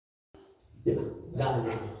Yeah, not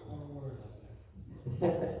again.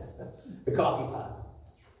 The coffee pot.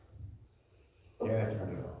 Yeah,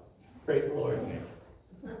 turn it off. Praise the Lord.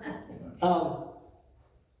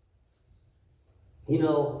 You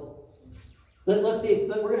know, let's see.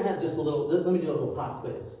 We're going to have just a little. Let me do a little pop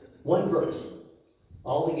quiz. One verse,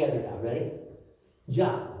 all together now. Ready?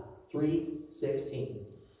 John 3:16.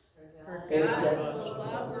 For God so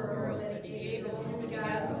loved the world that he gave his only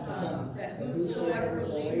begotten Son, that whosoever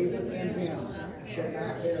believeth in him shall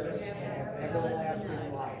not perish, but have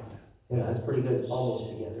everlasting life. Yeah, that's pretty good. Almost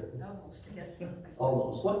together. Almost together.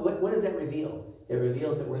 Almost. What does that reveal? It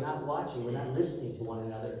reveals that we're not watching, we're not listening to one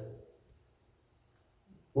another.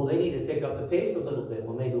 Well, they need to pick up the pace a little bit.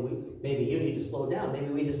 Well, maybe you need to slow down. Maybe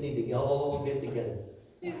we just need to all get together.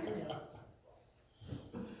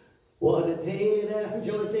 What a day of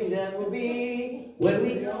rejoicing that will be when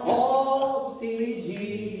we all see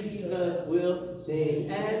Jesus. We'll sing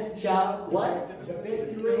and shout. What? The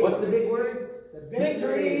victory. What's the big word? The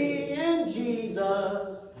Victory in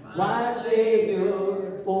Jesus, my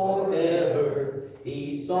Savior forever.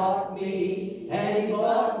 He sought me and he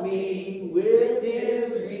bought me with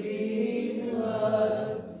his redeeming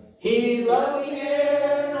blood. He loved me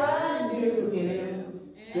ere I knew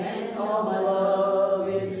him, and all my love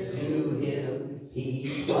is to him.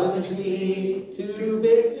 He plunged me to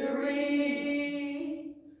victory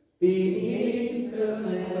beneath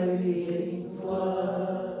the cleansing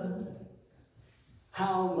flood.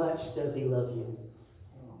 How much does he love you?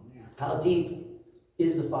 How deep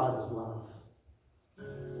is the Father's love?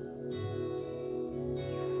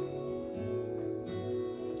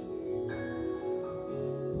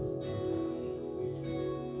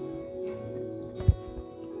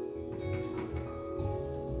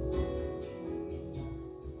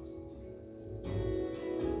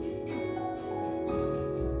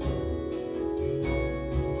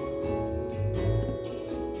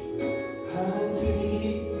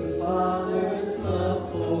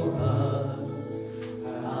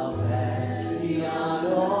 Beyond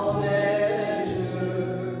all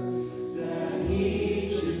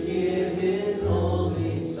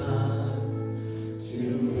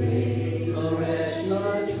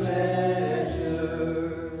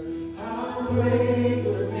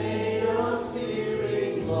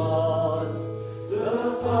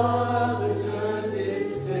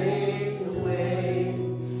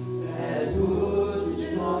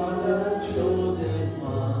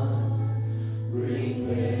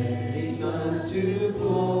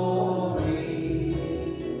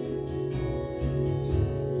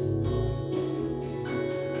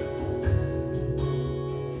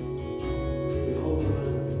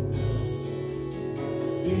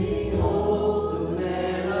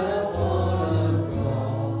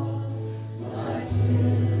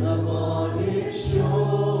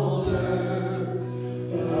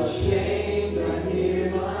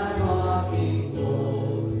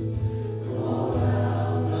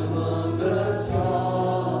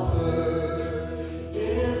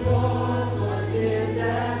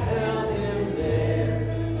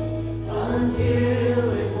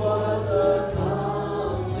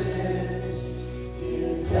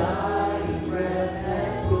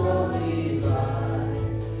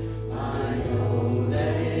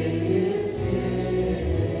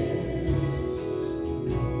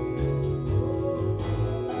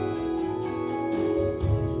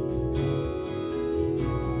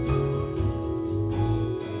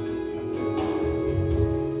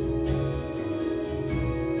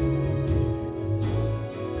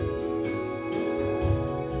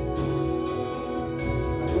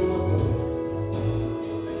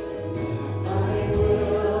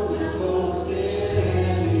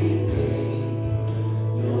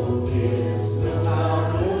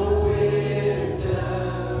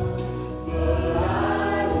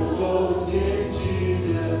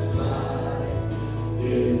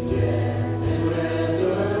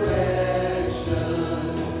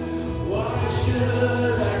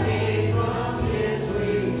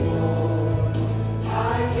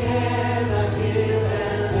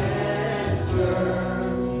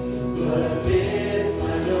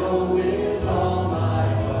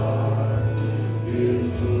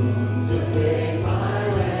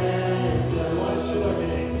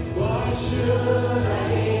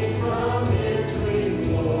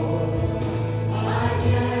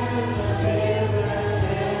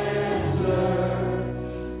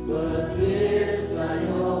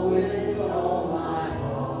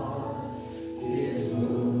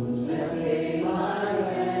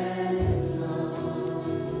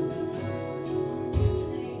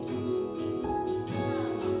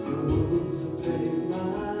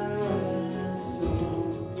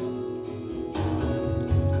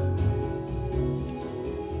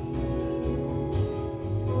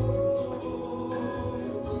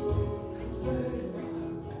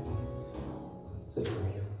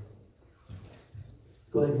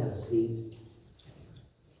Go ahead and have a seat.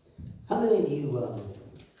 How many of you,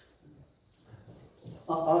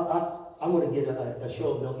 I'm going to get a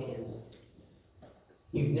show of no hands.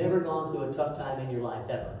 You've never gone through a tough time in your life,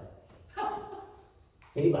 ever?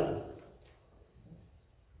 Anybody?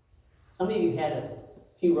 How many of you had a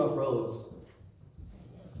few rough roads?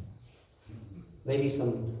 Maybe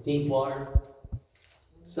some deep water.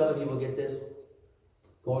 Some of you will get this.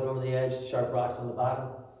 Going over the edge, sharp rocks on the bottom.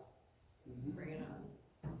 Bring it on.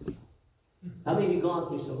 How many of you gone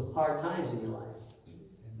through some hard times in your life?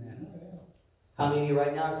 How many of you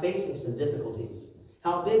right now are facing some difficulties?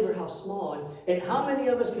 How big or how small? And how many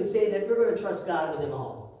of us could say that we're going to trust God with them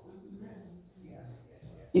all?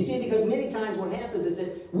 You see, because many times what happens is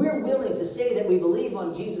that we're willing to say that we believe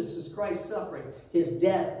on Jesus Christ's suffering, His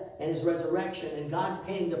death, and His resurrection, and God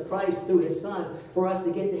paying the price through His Son for us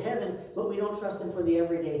to get to heaven, but we don't trust Him for the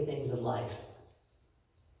everyday things of life.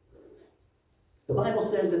 The Bible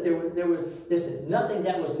says that there was, listen, nothing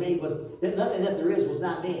that was made was, nothing that there is was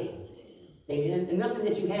not made. Amen? And nothing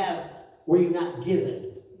that you have were you not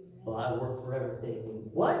given. Well, I work for everything.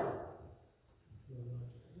 What?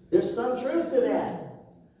 There's some truth to that.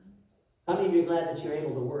 How many of you are glad that you're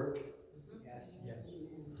able to work? Yes.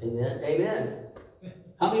 Amen. Amen.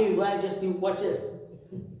 How many of you are glad just you watch this?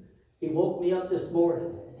 He woke me up this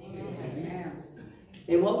morning. Amen.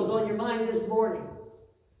 And what was on your mind this morning?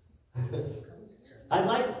 I'd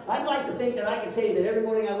like to think that I can tell you that every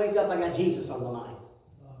morning I wake up I got Jesus on my mind.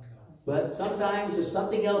 But sometimes there's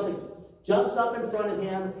something else that jumps up in front of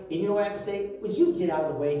Him, and you know what I have to say? Would you get out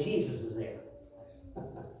of the way? Jesus is there.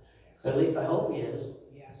 At least I hope He is.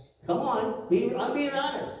 Yes. Come on, I'm being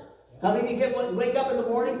honest. How many of you wake up in the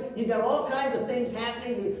morning, you've got all kinds of things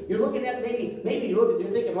happening. You're looking at maybe you're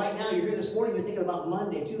thinking right now, you're here this morning, you're thinking about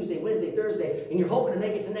Monday, Tuesday, Wednesday, Thursday, and you're hoping to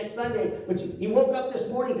make it to next Sunday, but you woke up this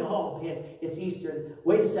morning and, oh man, it's Easter.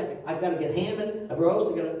 Wait a second, I've got to get ham, a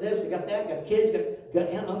roast, I got this, I got that, I got kids,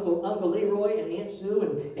 got Uncle Leroy and Aunt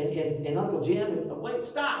Sue and Uncle Jim, and wait,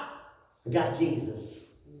 stop. I got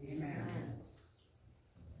Jesus. Amen.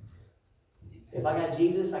 If I got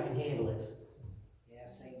Jesus, I can handle it.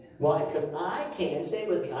 Yes, amen. Why? Because I can, say it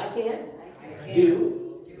with me, I can I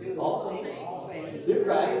do all things all things through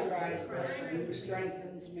Christ. who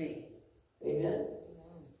strengthens me. Amen.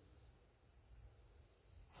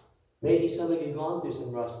 Maybe some of you have gone through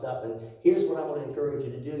some rough stuff, and here's what I want to encourage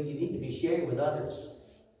you to do. You need to be sharing with others.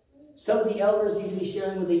 Some of the elders need to be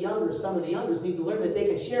sharing with the younger. Some of the youngers need to learn that they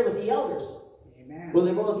can share with the elders Amen. when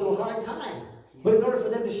they're going through a hard time. But in order for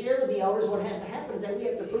them to share with the elders, what has to happen is that we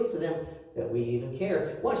have to prove to them that we even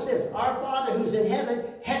care. Watch this. Our Father who's in heaven,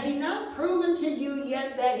 has He not proven to you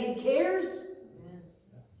yet that He cares? Amen.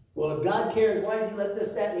 Well, if God cares, why did He let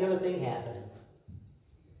this, that, and the other thing happen?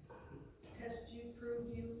 Test you, prove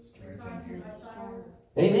you, refine you by fire.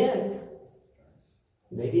 Amen.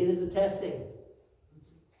 Maybe it is a testing.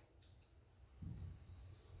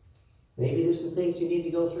 Maybe there's some things you need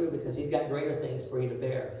to go through because He's got greater things for you to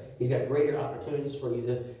bear. He's got greater opportunities for you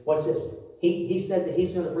to... Watch this. He said that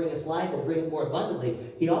He's going to bring us life and bring it more abundantly.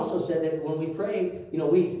 He also said that when we pray, you know,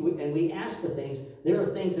 we ask for things, there are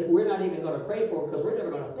things that we're not even going to pray for because we're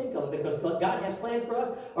never going to think of them because what God has planned for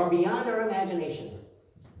us are beyond our imagination.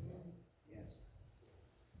 Yes.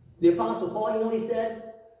 The Apostle Paul, you know what he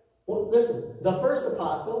said? Well, listen, the first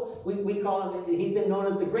apostle, we call him, he's been known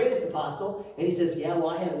as the greatest apostle, and he says, yeah, well,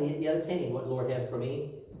 I haven't yet attained what the Lord has for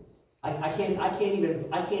me. I can't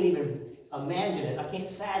even imagine it. I can't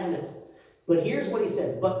fathom it. But here's what he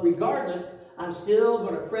said. But regardless, I'm still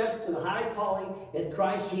going to press to the high calling in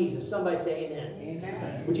Christ Jesus. Somebody say amen.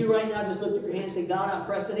 Amen. Would you right now just lift up your hand and say, God, I'm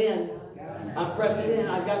pressing in. I'm pressing in.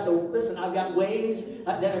 I've got waves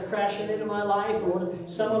that are crashing into my life. Lord,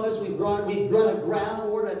 some of us, we've run aground,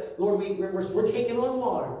 Lord. Lord, we're taking on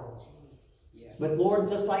water. Yes. But Lord,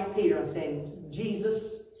 just like Peter, I'm saying,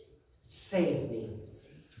 Jesus, save me.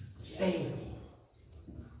 Save me.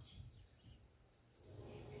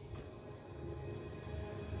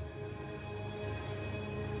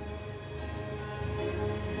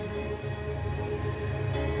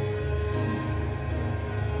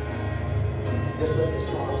 Just let this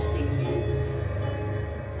song speak to you.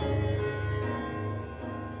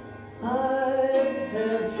 I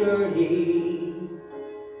have journeyed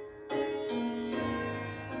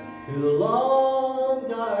through the long